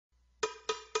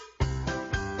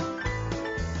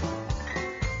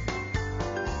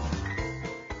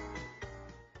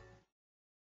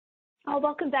Oh,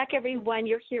 welcome back, everyone.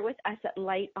 You're here with us at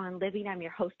Light on Living. I'm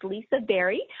your host, Lisa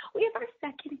Berry. We have our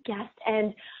second guest,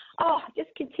 and just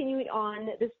continuing on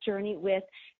this journey with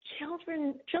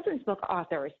children's book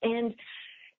authors, and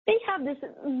they have this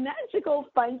magical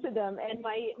fun to them. And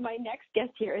my next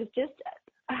guest here is just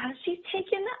she's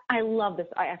taken. I love this.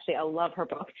 I love her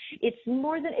book. It's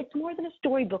more than a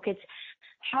storybook. It's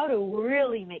how to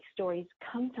really make stories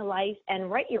come to life and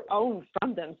write your own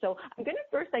from them. So I'm going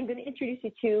to introduce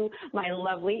you to my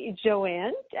lovely Jo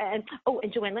Ann. And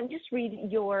Jo Ann, let me just read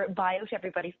your bio to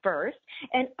everybody first.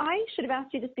 And I should have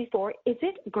asked you this before. Is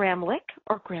it Gramlich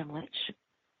or Gramlich?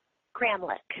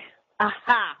 Gramlich.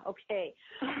 Aha, okay.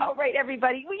 All right,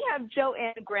 everybody. We have Jo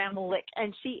Ann Gramlich,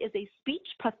 and she is a speech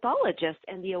pathologist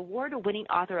and the award-winning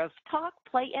author of Talk,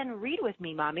 Play, and Read with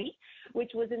Me, Mommy,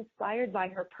 which was inspired by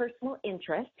her personal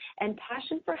interest and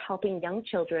passion for helping young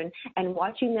children and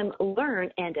watching them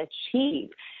learn and achieve.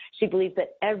 She believes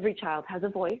that every child has a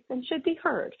voice and should be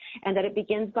heard, and that it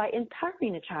begins by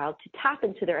empowering a child to tap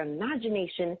into their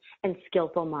imagination and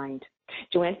skillful mind.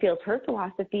 Jo Ann feels her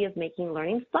philosophy of making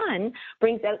learning fun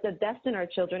brings out the best in our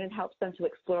children and helps them to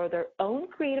explore their own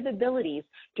creative abilities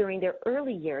during their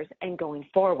early years and going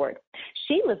forward.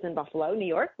 She lives in Buffalo, New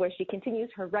York, where she continues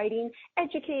her writing,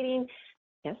 educating,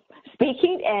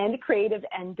 speaking, and creative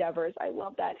endeavors. I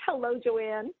love that. Hello, Jo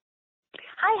Ann.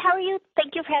 Hi, how are you?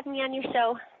 Thank you for having me on your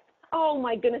show. Oh,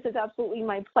 my goodness, it's absolutely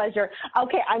my pleasure.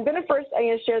 Okay, I'm going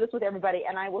to share this with everybody,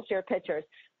 and I will share pictures.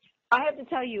 I have to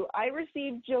tell you, I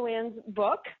received Jo Ann's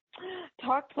book,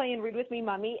 Talk, Play, and Read with Me,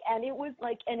 Mommy, and it was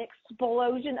like an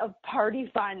explosion of party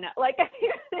fun. Like,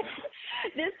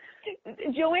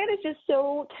 Jo Ann is just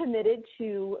so committed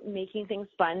to making things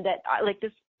fun that,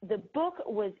 the book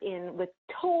was in with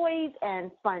toys and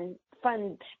fun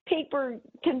paper,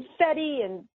 confetti,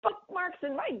 and bookmarks,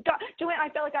 and my God, Jo Ann, I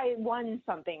felt like I won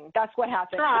something. That's what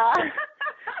happened.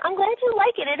 I'm glad you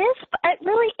like it. It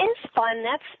really is fun.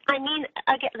 Again,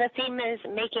 the theme is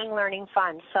making learning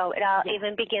fun. So it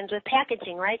even begins with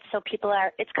packaging, right? So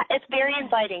it's very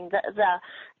inviting.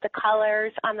 The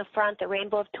colors on the front, the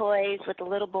rainbow of toys with the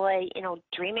little boy,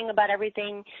 dreaming about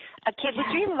everything a kid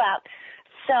would dream about.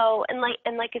 So, and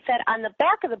like I said, on the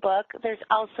back of the book, there's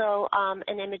also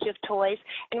an image of toys.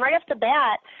 And right off the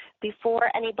bat,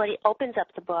 before anybody opens up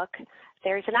the book,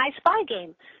 there's an I Spy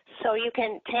game. So you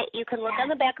can look on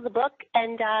the back of the book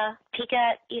and peek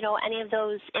at any of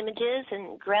those images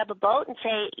and grab a boat and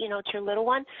say to your little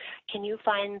one, can you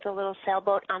find the little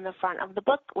sailboat on the front of the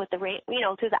book with the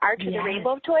through the arch of the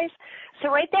rainbow of toys? So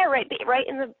right there, right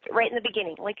in the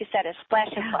beginning, like you said, a splash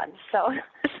of fun. So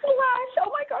splash! Oh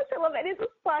my gosh, I love it. It is a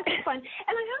splash of fun,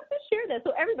 and I have to share this.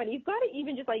 So everybody, you've got to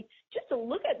even just to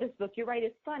look at this book. You're right,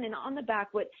 it's fun, and on the back,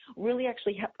 what really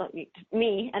actually helped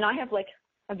me, and I have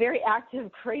a very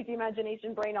active, crazy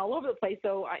imagination brain all over the place,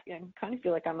 so I kind of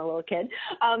feel like I'm a little kid.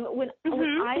 When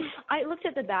I looked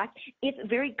at the back, it's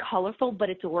very colorful, but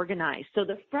it's organized. So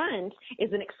the front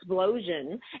is an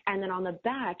explosion, and then on the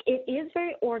back, it is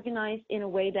very organized in a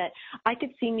way that I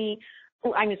could see me.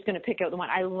 Oh, I'm just going to pick out the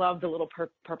one. I love the little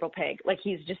purple pig.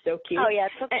 He's just so cute. Oh, yeah,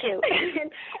 it's so cute.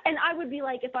 And I would be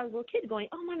like, if I was a little kid going,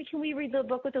 oh, Mommy, can we read the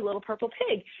book with the little purple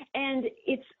pig? And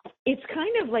it's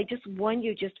kind of like just one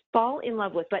you just fall in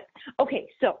love with. But, okay,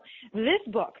 so this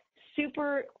book,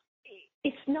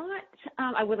 it's not,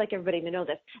 I would like everybody to know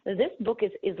this. This book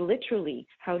is literally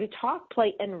how to talk,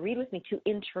 play, and read with me to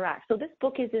interact. So this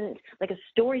book isn't like a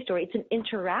story. It's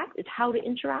it's how to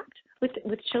interact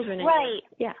with children. Right.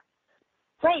 Yeah.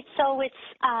 Right, so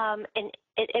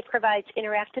it provides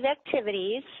interactive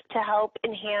activities to help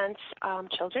enhance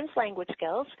children's language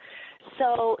skills.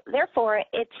 So therefore,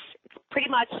 it's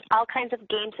pretty much all kinds of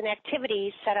games and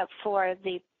activities set up for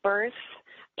the birth.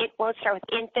 It will start with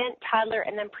infant, toddler,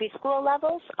 and then preschool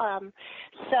levels.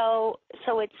 So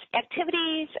it's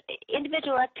activities,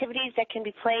 individual activities that can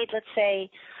be played, let's say,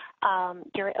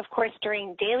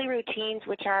 during daily routines,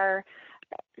 which are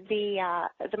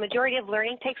the majority of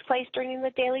learning takes place during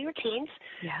the daily routines.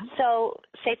 Yeah. So,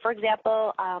 say for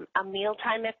example, a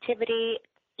mealtime activity.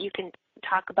 You can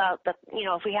talk about if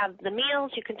we have the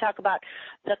meals, you can talk about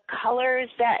the colors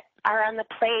that are on the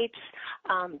plates,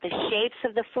 the shapes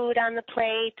of the food on the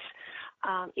plates.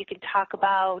 You can talk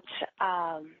about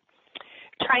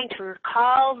trying to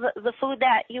recall the food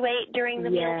that you ate during the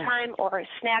mealtime or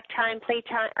snack time,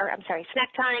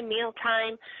 snack time,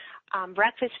 mealtime.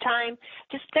 Breakfast time.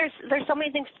 Just there's so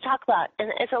many things to talk about, and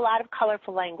it's a lot of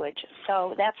colorful language.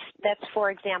 So that's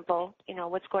for example,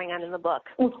 what's going on in the book.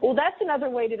 Well, that's another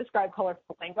way to describe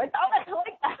colorful language. Oh, I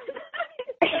like that.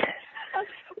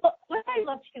 Well, what I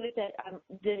love too is that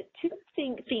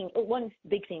one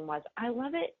big thing was I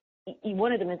love it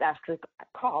one of them is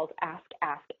called Ask,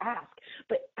 Ask, Ask.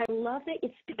 But I love it.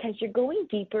 It's because you're going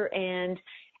deeper and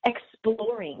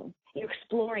exploring. You're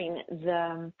exploring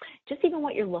just even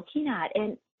what you're looking at.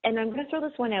 And I'm going to throw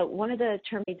this one out. One of the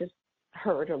terms I just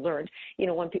heard or learned,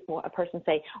 when a person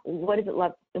say, what does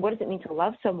it mean to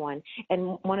love someone?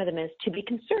 And one of them is to be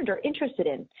concerned or interested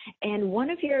in. And one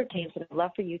of your games that I'd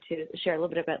love for you to share a little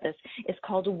bit about this is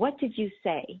called What Did You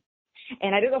Say?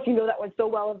 And I don't know if you know that one so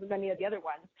well as many of the other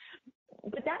ones.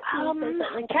 But that says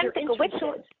that, like, trying to think of which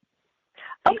one.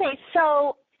 Okay,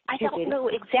 so I don't know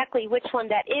exactly which one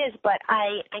that is, but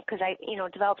because I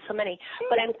developed so many.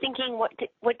 But I'm thinking,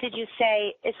 what did you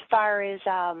say as far as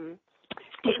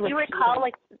do you recall,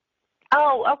 like?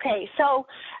 Oh, okay. So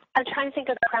I'm trying to think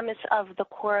of the premise of the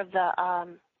core of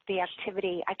the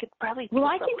activity. I could probably. Well,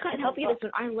 I can kind of help you this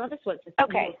one. I love this one.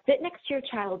 Okay. Sit next to your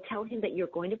child. Tell him that you're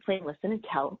going to play listen and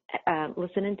tell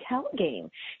game.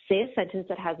 Say a sentence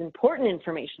that has important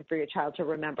information for your child to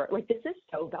remember. Like, this is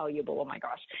so valuable. Oh my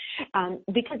gosh.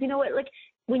 Because you know what? Like,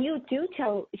 when you do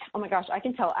tell, oh my gosh, I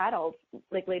can tell adults,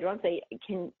 like, later on, say,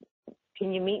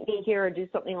 can you meet me here or do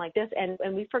something like this?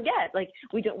 And we forget, like,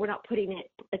 we're not putting it,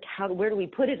 like, where do we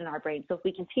put it in our brain? So if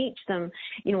we can teach them,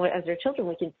 as their children,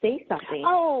 we can say something.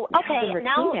 Oh, okay.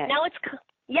 Now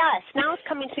it's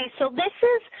coming to me. So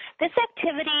this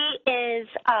activity is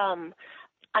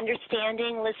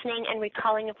understanding, listening, and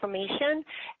recalling information.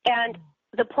 And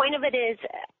the point of it is,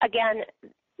 again,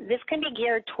 this can be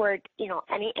geared toward,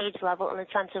 any age level in the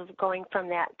sense of going from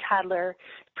that toddler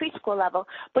preschool level,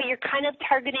 but you're kind of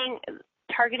targeting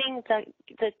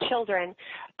the children.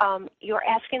 You're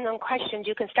asking them questions.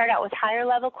 You can start out with higher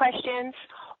level questions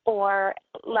or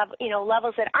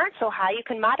levels that aren't so high. You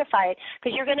can modify it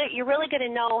because you're really going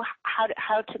to know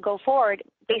how to go forward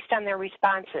based on their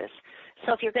responses.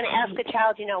 So if you're going to ask a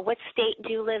child, what state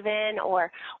do you live in,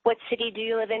 or what city do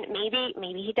you live in, maybe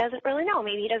he doesn't really know,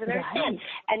 maybe he doesn't understand,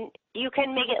 and you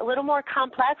can make it a little more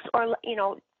complex, or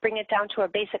bring it down to a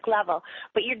basic level.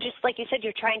 But you're just, like you said,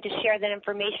 you're trying to share that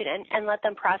information and let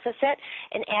them process it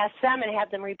and ask them and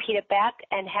have them repeat it back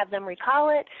and have them recall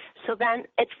it. So then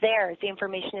it's theirs. The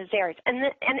information is theirs. And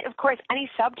of course, any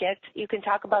subject, you can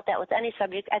talk about that with any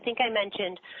subject. I think I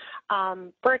mentioned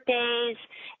birthdays,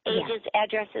 ages,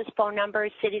 addresses, phone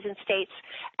numbers, cities and states.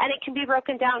 And it can be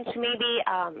broken down to maybe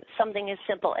something as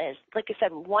simple as, like I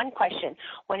said, one question.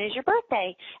 When is your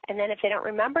birthday? And then if they don't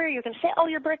remember, you can say, oh,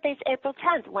 your birthday's April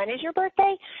 10th. When is your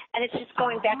birthday? And it's just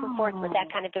going back and forth with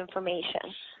that kind of information.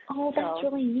 Oh, that's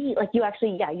really neat. Like, you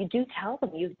actually, you do tell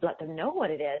them, you let them know what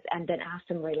it is, and then ask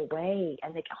them right away.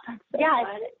 And they go, oh, that's so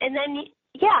fun. And then,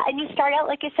 and you start out,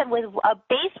 like I said, with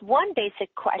one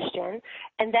basic question,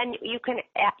 and then you can,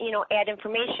 add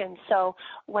information. So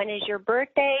when is your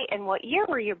birthday and what year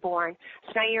were you born?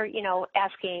 So now you're,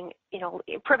 asking,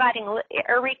 providing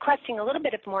or requesting a little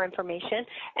bit of more information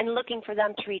and looking for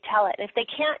them to retell it. And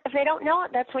if they don't know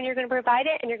it, that's when you're going to provide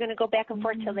it, and you're going to go back and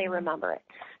forth till they remember it.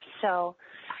 So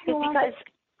it's because,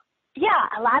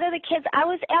 a lot of the kids, I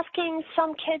was asking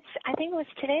some kids, I think it was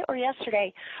today or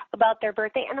yesterday, about their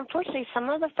birthday. And unfortunately, some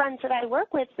of the friends that I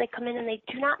work with, they come in and they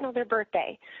do not know their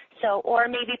birthday. So, or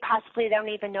maybe possibly they don't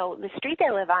even know the street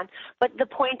they live on. But the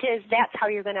point is, that's how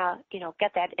you're going to,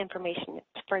 get that information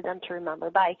for them to remember,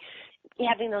 by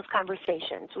having those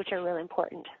conversations, which are really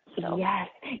important. So. Yes.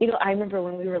 I remember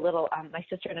when we were little, my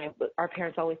sister and I, our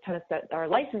parents always taught us that our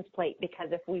license plate, because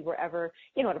if we were ever,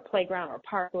 at a playground or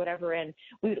park or whatever, and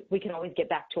we could always get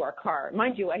back to our car.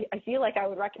 Mind you, I feel like I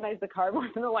would recognize the car more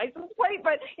than the license plate,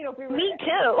 but, if we were Me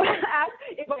too. asked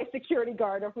if my security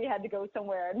guard, or if we had to go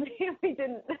somewhere and we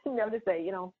didn't know to say,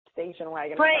 station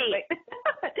wagon. Right.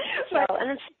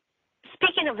 And it's,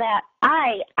 speaking of that,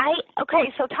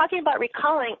 so talking about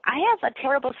recalling, I have a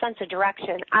terrible sense of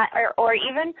direction, or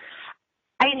even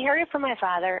I inherited from my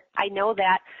father. I know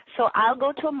that. So I'll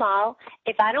go to a mall.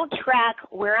 If I don't track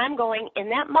where I'm going in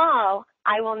that mall,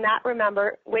 I will not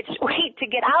remember which way to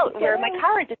get out, where my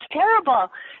car is. It's terrible.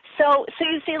 So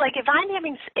you see, like, if I'm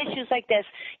having issues like this,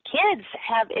 kids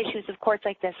have issues, of course,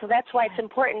 like this. So that's why it's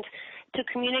important to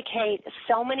communicate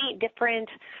so many different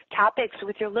topics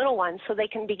with your little ones so they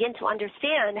can begin to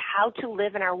understand how to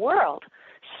live in our world.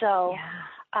 So,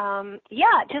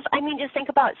 just think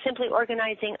about simply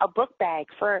organizing a book bag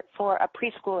for a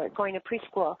preschooler going to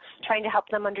preschool, trying to help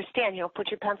them understand, put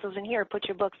your pencils in here, put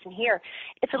your books in here.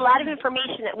 It's a lot of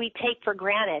information that we take for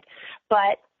granted,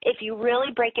 but if you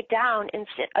really break it down in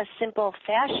a simple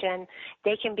fashion,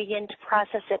 they can begin to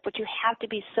process it, but you have to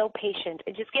be so patient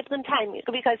and just give them time,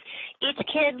 because each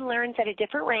kid learns at a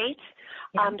different rate.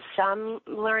 Some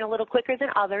learn a little quicker than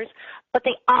others, but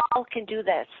they all can do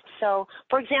this. So,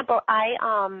 for example,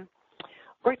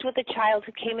 worked with a child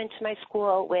who came into my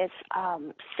school with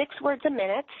 6 words a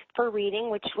minute for reading,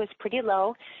 which was pretty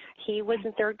low. He was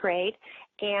in 3rd grade,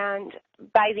 and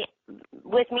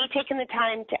with me taking the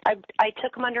time, I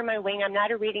took him under my wing. I'm not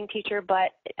a reading teacher,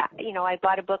 but I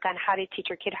bought a book on how to teach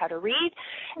your kid how to read,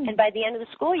 and by the end of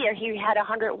the school year, he had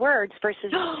 100 words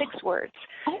versus 6 words.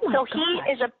 Oh my so gosh.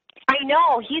 he is I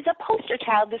know, he's a poster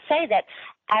child to say that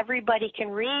everybody can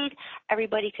read,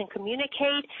 everybody can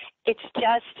communicate. It's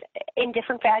just in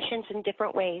different fashions, in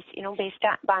different ways, based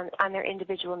on their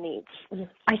individual needs.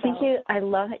 I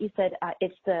love that you said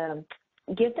it's the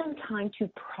give them time to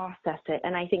process it.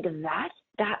 And I think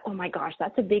that, oh my gosh,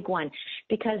 that's a big one,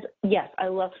 because yes, I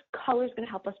love color is going to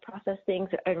help us process things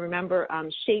and remember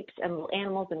shapes and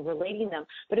animals and relating them.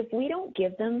 But if we don't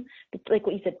give them, like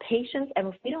what you said, patience, and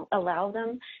if we don't allow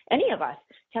them, any of us,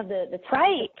 to have the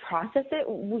time to process it,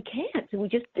 we can't.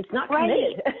 It's not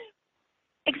committed.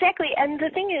 Exactly, and the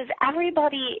thing is,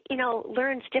 everybody,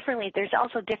 learns differently. There's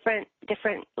also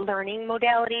different learning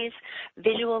modalities: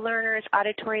 visual learners,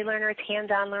 auditory learners,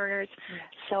 hands-on learners. Yes.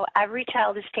 So every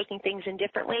child is taking things in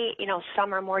differently.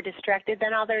 Some are more distracted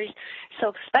than others.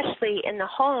 So especially in the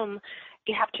home,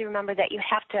 you have to remember that you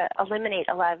have to eliminate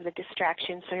a lot of the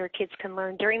distractions so your kids can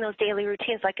learn during those daily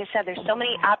routines. Like I said, there's so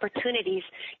many opportunities,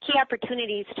 key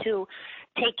opportunities to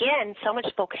take in so much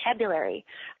vocabulary,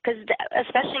 because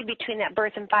especially between that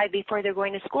birth and 5 before they're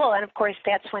going to school, and of course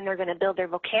that's when they're going to build their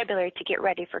vocabulary to get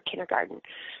ready for kindergarten.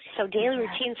 So daily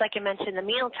routines, like I mentioned, the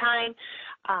meal time,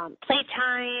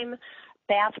 playtime,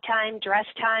 bath time, dress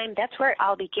time, that's where it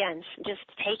all begins. Just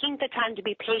taking the time to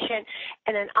be patient,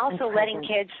 and then also letting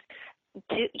kids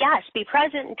be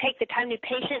present and take the time to be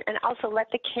patient, and also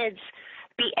let the kids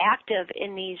be active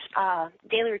in these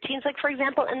daily routines. Like, for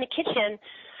example, in the kitchen,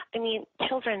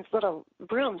 children's little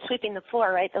broom sweeping the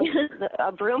floor, right?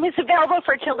 A broom is available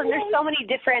for children. There's so many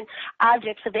different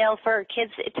objects available for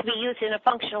kids to be used in a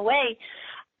functional way.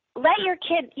 Let your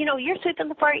kid, you're sweeping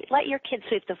the floor, let your kid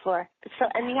sweep the floor. So,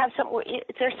 and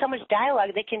there's so much dialogue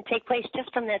that can take place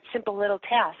just from that simple little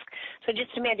task. So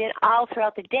just imagine all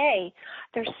throughout the day,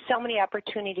 there's so many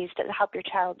opportunities to help your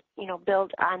child,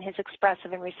 build on his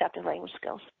expressive and receptive language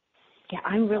skills. Yeah,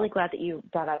 I'm really glad that you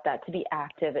brought up that, to be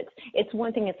active. It's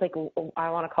one thing, it's like I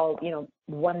want to call,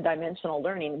 one-dimensional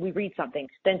learning. We read something,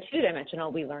 then two-dimensional,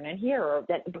 we learn and hear.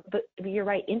 But you're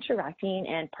right, interacting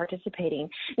and participating.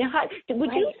 Now,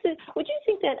 would you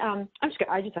think that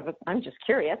I'm just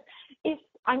curious, if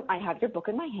I have your book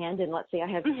in my hand, and let's say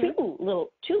I have two little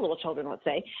children, let's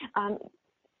say,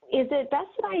 is it best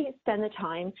that I spend the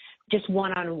time just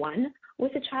one-on-one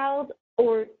with a child,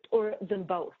 or them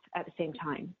both at the same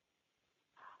time?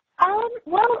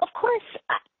 Well, of course,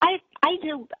 I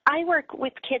do. I work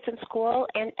with kids in school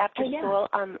and after school.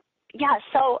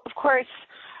 So of course,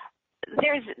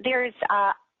 there's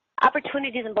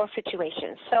opportunities in both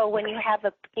situations. So when you have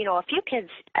a few kids,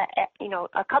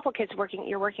 a couple kids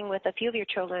you're working with a few of your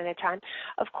children at a time.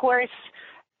 Of course,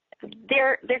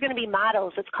 they're going to be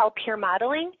models. It's called peer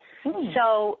modeling.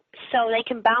 So they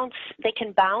can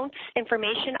bounce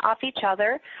information off each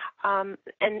other, and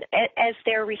as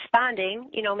they're responding,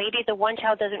 maybe the one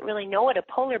child doesn't really know what a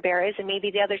polar bear is, and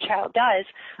maybe the other child does.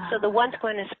 So the one's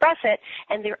going to express it,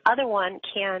 and the other one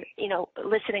can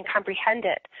listen and comprehend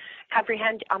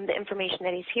the information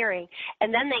that he's hearing,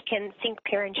 and then they can think,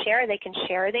 pair, and share. They can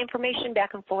share the information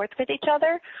back and forth with each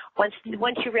other. Once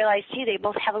you realize, they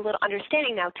both have a little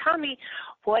understanding now. Tommy,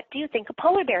 what do you think a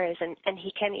polar bear is? And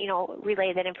he can,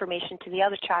 relay that information to the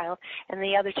other child, and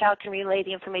the other child can relay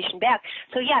the information back.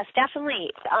 So yes,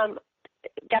 definitely,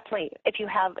 if you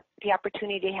have the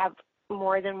opportunity to have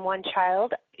more than one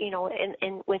child,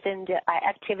 within the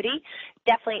activity,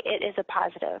 definitely it is a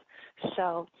positive.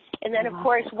 So, and then of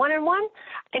course, one-on-one,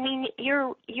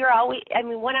 you're always,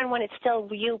 one-on-one, it's still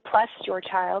you plus your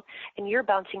child, and you're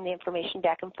bouncing the information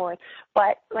back and forth.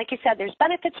 But like you said, there's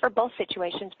benefits for both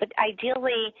situations, but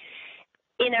ideally,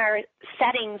 in our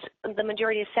settings, the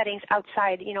majority of settings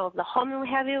outside, of the home and what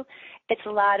have you, it's a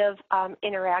lot of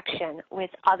interaction with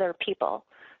other people.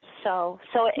 So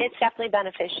it's definitely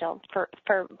beneficial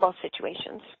for both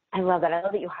situations. I love that. I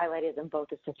love that you highlighted in both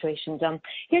the situations.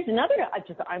 Here's another,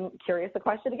 I'm curious, the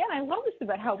question again. I love this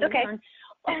about how we learn.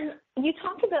 You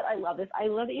talked about, I love this. I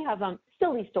love that you have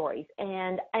silly stories,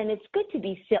 and it's good to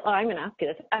be silly. I'm going to ask you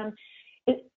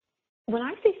this. When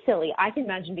I say silly, I can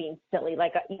imagine being silly,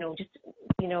 like,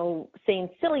 saying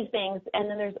silly things. And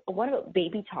then what about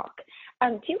baby talk?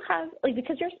 Do you have,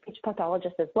 because you're a speech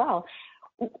pathologist as well,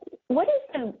 what is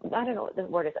I don't know what the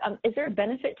word is there a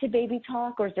benefit to baby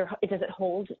talk, or does it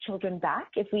hold children back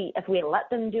if we let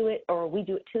them do it or we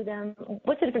do it to them?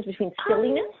 What's the difference between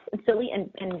silly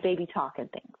and baby talk and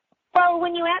things? Well,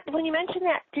 when you mentioned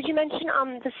that, did you mention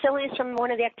the silliness from one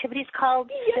of the activities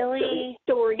called Silly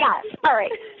Story? Yes. All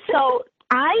right. So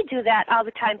I do that all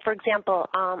the time. For example,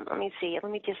 let me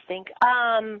just think.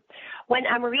 When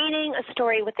I'm reading a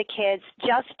story with the kids,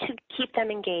 just to keep them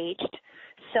engaged.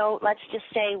 So let's just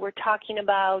say we're talking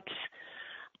about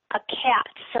a cat.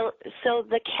 So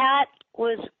the cat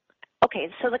was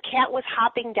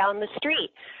hopping down the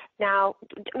street. Now,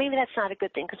 maybe that's not a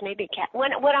good thing, because maybe a cat.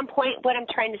 What I'm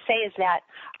trying to say is that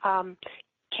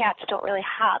cats don't really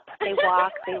hop; they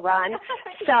walk, they run.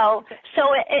 So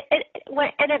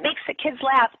it makes the kids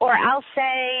laugh. Or I'll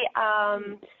say,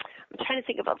 I'm trying to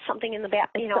think about something in the back.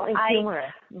 Something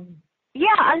humorous.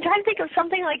 Yeah, I'm trying to think of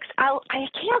something like I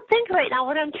can't think right now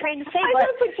what I'm trying to say. I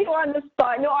don't put you on the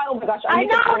spot. No, oh my gosh. I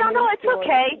know, no, it's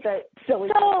okay. So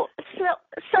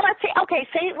let's say, okay,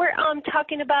 say we're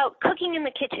talking about cooking in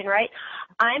the kitchen, right?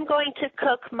 I'm going to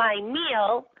cook my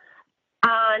meal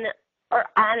on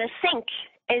a sink,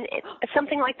 and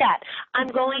something like that. I'm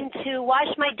going to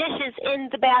wash my dishes in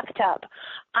the bathtub.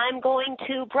 I'm going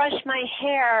to brush my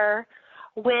hair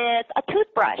with a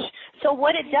toothbrush. So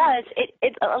what it does,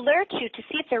 it alerts you to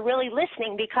see if they're really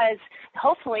listening, because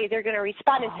hopefully they're going to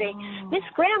respond and say, Miss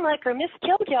Gramlich or Miss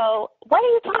JoJo, what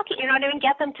are you talking? You know what I mean?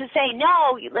 Get them to say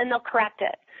no, then they'll correct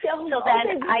it. So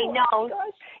then I know.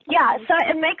 Yeah, so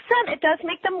it does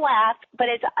make them laugh, but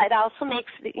it also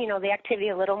makes the activity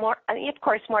a little more, of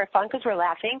course, more fun because we're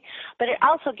laughing, but it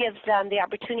also gives them the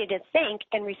opportunity to think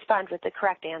and respond with the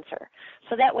correct answer.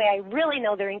 So that way I really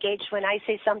know they're engaged when I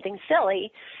say something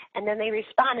silly, and then they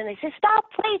respond and they say, stop,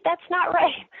 wait, that's not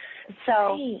right.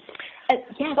 So,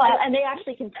 and they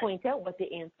actually can point out what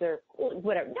the answer,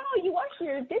 whatever. No, you wash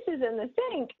your dishes in the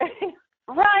sink.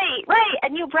 Right,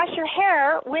 and you brush your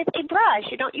hair with a brush.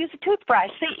 You don't use a toothbrush.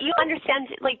 So you understand,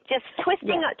 like, just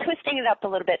twisting it up a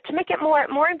little bit to make it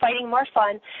more inviting, more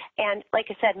fun, and like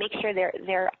I said, make sure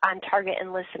they're on target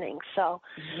and listening. So,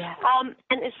 and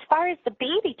as far as the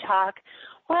baby talk,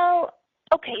 well,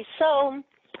 okay, so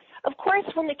of course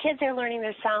when the kids are learning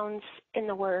their sounds in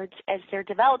the words as they're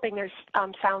developing their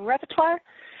sound repertoire,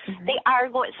 they are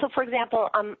going. So, for example,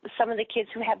 some of the kids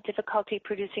who have difficulty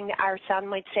producing the R sound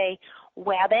might say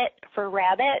wabbit for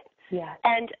rabbit. Yeah.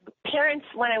 And parents,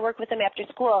 when I work with them after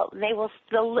school,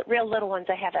 the real little ones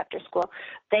I have after school,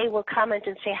 they will comment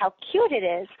and say how cute it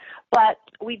is. But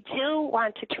we do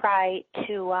want to try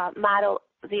to model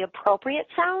the appropriate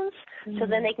sounds, so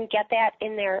then they can get that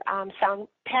in their sound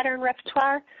pattern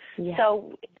repertoire. Yeah.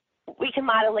 So we can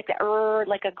model like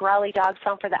like a growly dog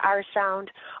sound for the R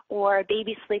sound, or a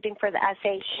baby sleeping for the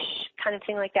SH kind of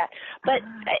thing like that. But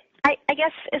I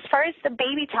guess as far as the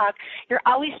baby talk, you're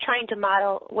always trying to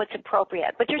model what's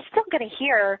appropriate, but you're still going to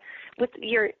hear with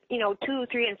your 2,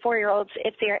 3, and 4-year-olds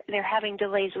if they're having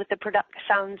delays with the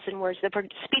sounds and words, the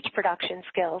speech production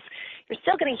skills. You're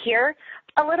still going to hear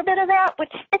a little bit of that,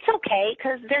 which it's okay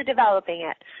because they're developing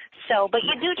it. So, but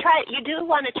you do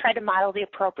want to try to model the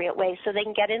appropriate way so they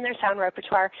can get in their sound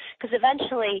repertoire, because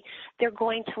eventually they're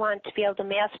going to want to be able to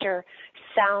master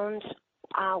sounds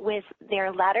with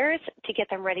their letters to get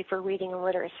them ready for reading and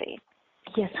literacy.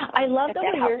 Yes, I love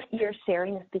that you're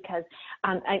sharing this, because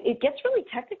it gets really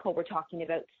technical. We're talking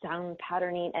about sound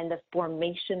patterning and the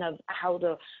formation of how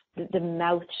the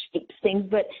mouth shapes things,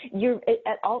 but you're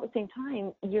at the same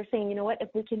time, you're saying, you know what, if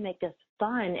we can make this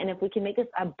fun and if we can make this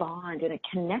a bond and a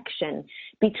connection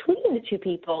between the two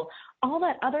people, all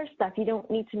that other stuff, you don't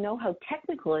need to know how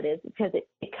technical it is, because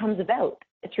it comes about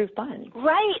through fun.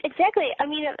 Right, exactly. I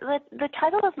mean, the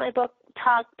title of my book,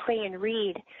 Talk, Play, and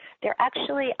Read, they're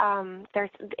actually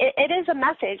it is a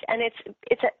message, and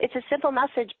it's a simple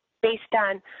message based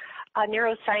on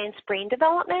neuroscience, brain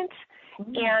development,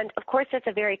 and of course it's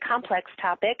a very complex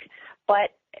topic, but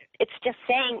it's just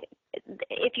saying,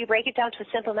 if you break it down to a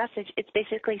simple message, it's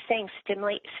basically saying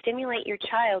stimulate your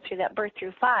child through that birth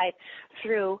through 5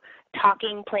 through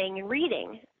talking, playing, and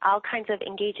reading, all kinds of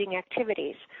engaging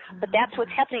activities. But that's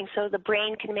what's happening, so the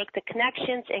brain can make the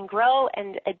connections and grow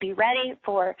and be ready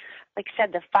for, like I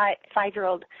said, the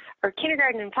 5-year-old or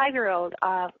kindergarten and 5-year-old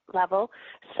level,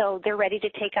 so they're ready to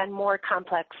take on more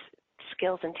complex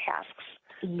skills and tasks.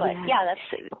 But yeah,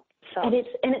 that's So and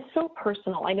it's so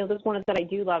personal. I know there's one that I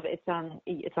do love. It's on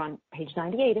page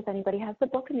 98 if anybody has the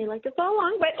book and they like to follow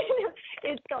along, but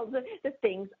it's called the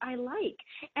Things I Like.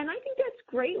 And I think that's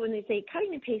great when they say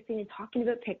cutting and pasting and talking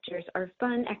about pictures are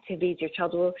fun activities your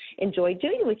child will enjoy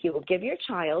doing with you. We'll give your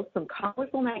child some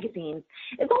colorful magazines.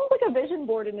 It's almost like a vision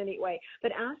board in a neat way,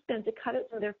 but ask them to cut out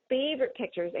some of their favorite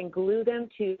pictures and glue them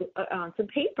to on some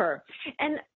paper.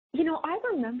 And you know, I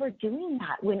remember doing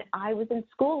that when I was in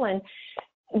school, and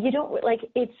you don't, like,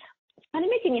 it's kind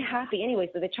of making you happy anyway.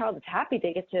 So the child is happy,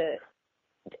 they get to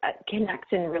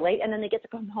connect and relate, and then they get to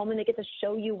come home and they get to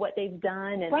show you what they've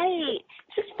done. And right.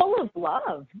 It's just full of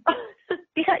love.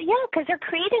 Because they're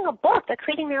creating a book. They're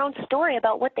creating their own story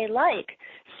about what they like.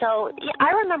 So yeah,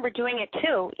 I remember doing it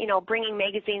too, you know, bringing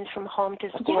magazines from home to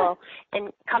school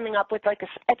and coming up with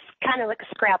it's kind of like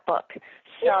a scrapbook.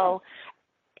 So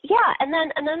yeah, and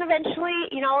then eventually,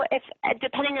 you know, if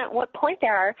depending on what point they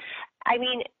are, I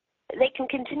mean, they can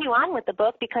continue on with the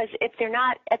book, because if they're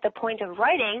not at the point of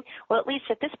writing, well, at least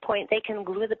at this point, they can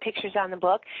glue the pictures on the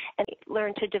book and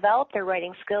learn to develop their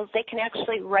writing skills. They can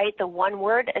actually write the one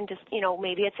word and just, you know,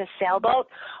 maybe it's a sailboat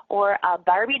or a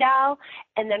Barbie doll,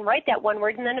 and then write that one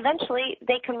word, and then eventually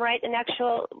they can write an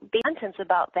actual sentence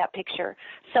about that picture.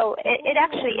 So it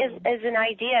actually is an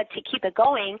idea to keep it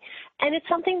going, and it's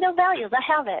something they'll value.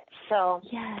 They'll have it. So,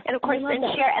 and of course, then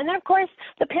share. And then, of course,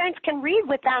 the parents can read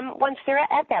with them once they're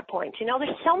at that point. You know, there's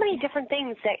so many different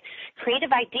things that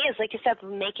creative ideas, like you said,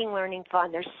 making learning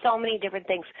fun. There's so many different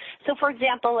things. So, for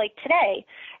example, like today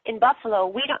in Buffalo,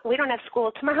 we don't have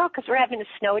school tomorrow because we're having a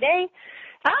snow day.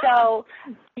 So,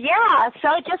 yeah,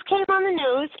 so it just came on the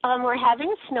news. We're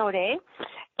having a snow day,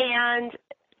 and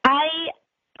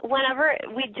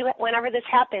whenever this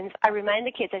happens, I remind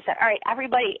the kids. I said, all right,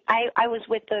 everybody, I was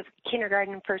with the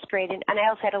kindergarten and first grade, and I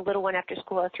also had a little one after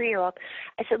school, a 3-year-old.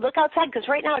 I said, look outside, because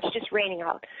right now it's just raining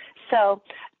out. So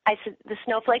I said, the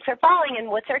snowflakes are falling, and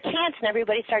what's our chance? And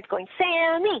everybody starts going,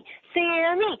 Sammy,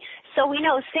 Sammy. So we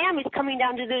know Sammy's coming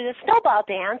down to do the snowball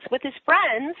dance with his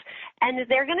friends, and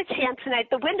they're going to chant tonight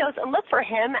the windows and look for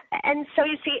him. And so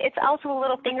you see, it's also a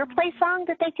little finger play song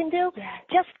that they can do. Yes.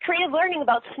 Just creative learning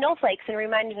about snowflakes and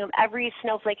reminding them every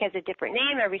snowflake has a different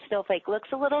name, every snowflake looks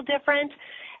a little different,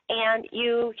 and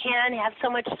you can have so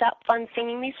much fun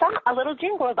singing these songs, a little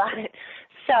jingle about it.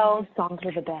 So songs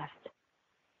are the best.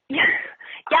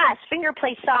 Yes, finger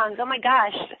play songs. Oh my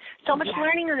gosh, so much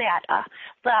learning in that.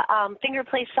 The finger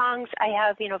play songs, I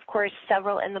have, you know, of course,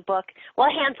 several in the book. Well,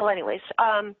 a handful, anyways.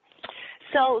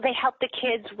 So they help the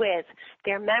kids with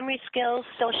their memory skills,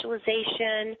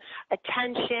 socialization,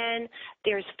 attention.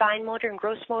 There's fine motor and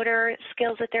gross motor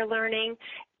skills that they're learning,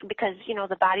 because, you know,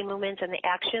 the body movements and the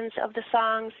actions of the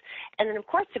songs. And then, of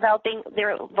course, developing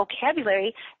their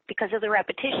vocabulary because of the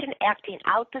repetition, acting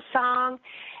out the song.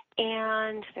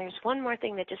 And there's one more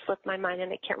thing that just slipped my mind,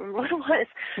 and I can't remember what it was.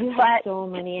 But so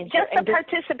many. Just the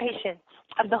participation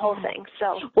of the whole thing.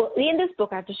 So, well, in this book,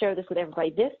 I have to share this with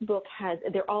everybody. This book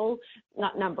they're all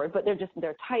not numbered, but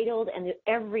they're titled, and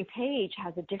every page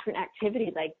has a different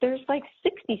activity. Like there's like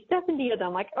 60, 70 of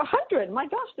them, like 100. My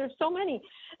gosh, there's so many.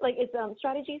 Like it's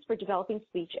strategies for developing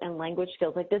speech and language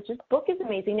skills. Like this book is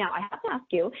amazing. Now, I have to ask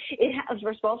you, it has,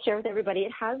 first of all, I'll share with everybody,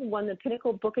 it has won the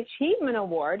Pinnacle Book Achievement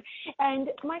Award. And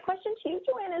my question to you,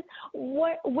 Jo Ann, is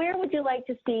where would you like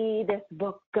to see this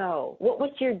book go?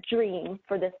 What's your dream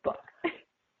for this book?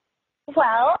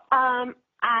 Well,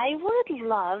 I would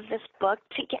love this book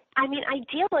to get, I mean,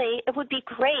 ideally, it would be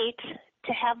great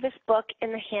to have this book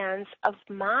in the hands of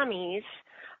mommies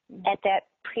at that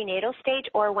prenatal stage,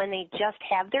 or when they just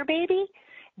have their baby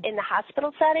in the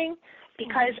hospital setting,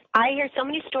 because I hear so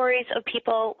many stories of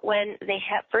people when they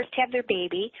first have their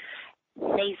baby.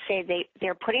 They say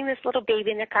they're putting this little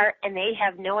baby in their car and they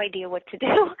have no idea what to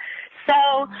do.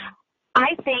 So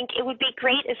I think it would be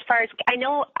great as far as, I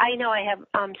know I have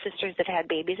sisters that had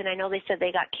babies, and I know they said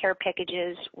they got care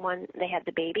packages when they had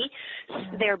the baby,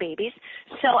 their babies.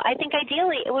 So I think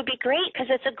ideally it would be great, because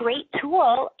it's a great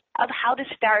tool of how to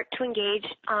start to engage,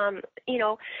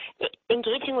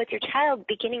 engaging with your child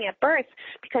beginning at birth,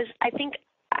 because I think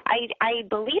I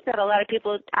believe that a lot of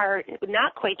people are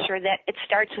not quite sure that it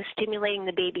starts with stimulating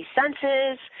the baby's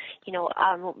senses,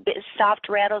 soft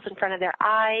rattles in front of their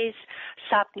eyes,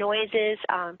 soft noises,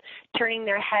 turning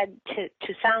their head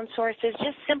to sound sources,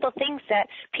 just simple things that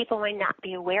people might not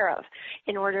be aware of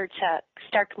in order to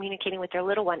start communicating with their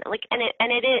little one.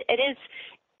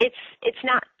 It's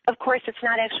not, of course, it's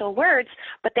not actual words,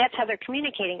 but that's how they're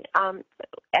communicating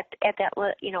at that,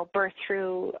 birth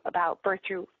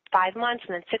through 5 months,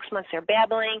 and then 6 months they're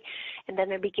babbling, and then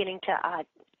they're beginning to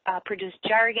produce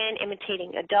jargon,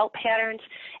 imitating adult patterns,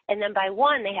 and then by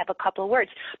 1 they have a couple of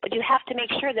words. But you have to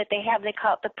make sure that they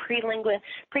call it the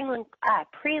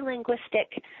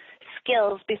pre-linguistic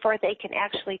skills before they can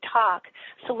actually talk.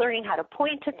 So learning how to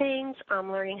point to things,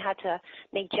 learning how to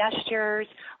make gestures,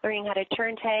 learning how to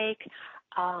turn take,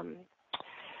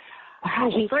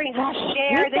 learning how to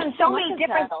share. There's so many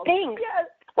different things. Yes.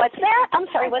 What's that? I'm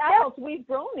sorry, what's that? We've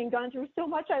grown and gone through so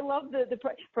much. I love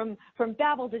from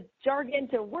babble to jargon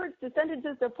to words to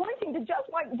sentences to pointing to just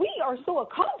like we are so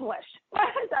accomplished.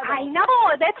 I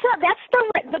know. That's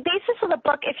the basis of the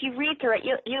book. If you read through it,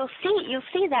 you'll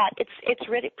see that it's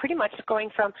really pretty much going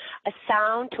from a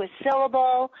sound to a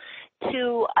syllable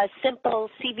to a simple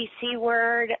CVC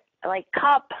word like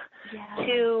cup,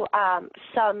 to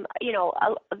some,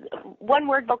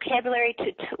 one-word vocabulary,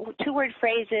 to two-word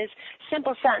phrases,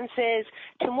 simple sentences,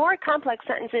 to more complex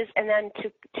sentences, and then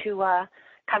to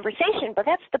conversation. But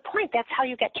that's the point. That's how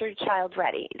you get your child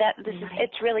ready.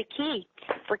 It's really key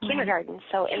for kindergarten.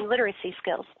 So in literacy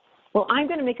skills. Well, I'm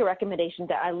going to make a recommendation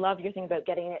that I love your thing about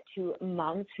getting it to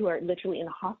moms who are literally in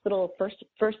the hospital first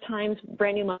times,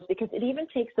 brand new moms, because it even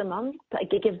takes the moms,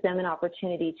 it gives them an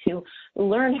opportunity to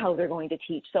learn how they're going to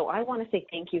teach. So I want to say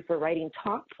thank you for writing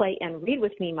Talk, Play, and Read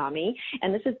with Me, Mommy.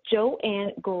 And this is Jo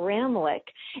Ann Gramlich.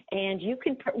 And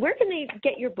where can they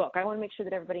get your book? I want to make sure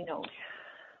that everybody knows.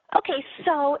 Okay,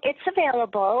 so it's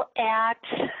available at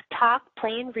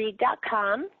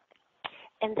talkplayandread.com.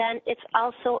 And then it's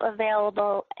also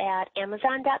available at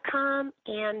Amazon.com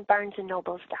and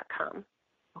BarnesandNobles.com.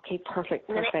 Okay, perfect.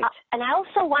 And I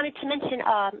also wanted to mention,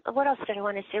 what else did I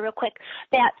want to say real quick?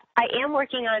 That I am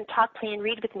working on Talk, Play, and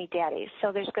Read with Me Daddies.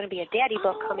 So there's going to be a daddy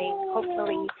book coming,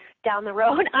 hopefully, down the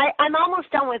road. I'm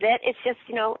almost done with it. It's just,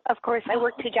 of course, I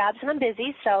work 2 jobs and I'm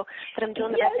busy, but I'm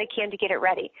doing the best I can to get it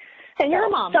ready. And you're a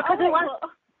mom.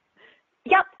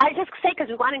 Yep, I just say because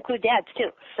we want to include dads too.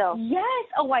 So yes,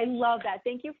 I love that.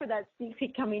 Thank you for that sneak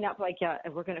peek coming up.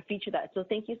 We're going to feature that. So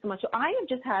thank you so much. So I have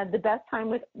just had the best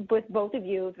time with both of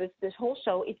you this whole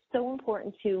show. It's so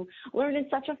important to learn in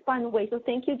such a fun way. So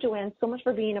thank you, Jo Ann, so much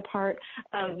for being a part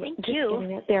of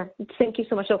getting it there. Thank you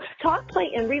so much. So Talk,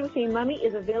 Play, and Read with Me, Mommy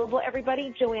is available.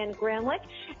 Everybody, Jo Ann Gramlich,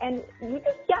 and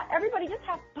everybody just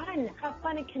have fun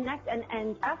and connect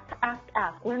and ask.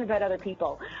 Learn about other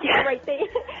people. All right,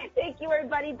 thank you.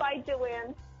 Everybody. Bye, Jo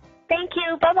Ann. Thank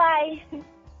you. Bye-bye.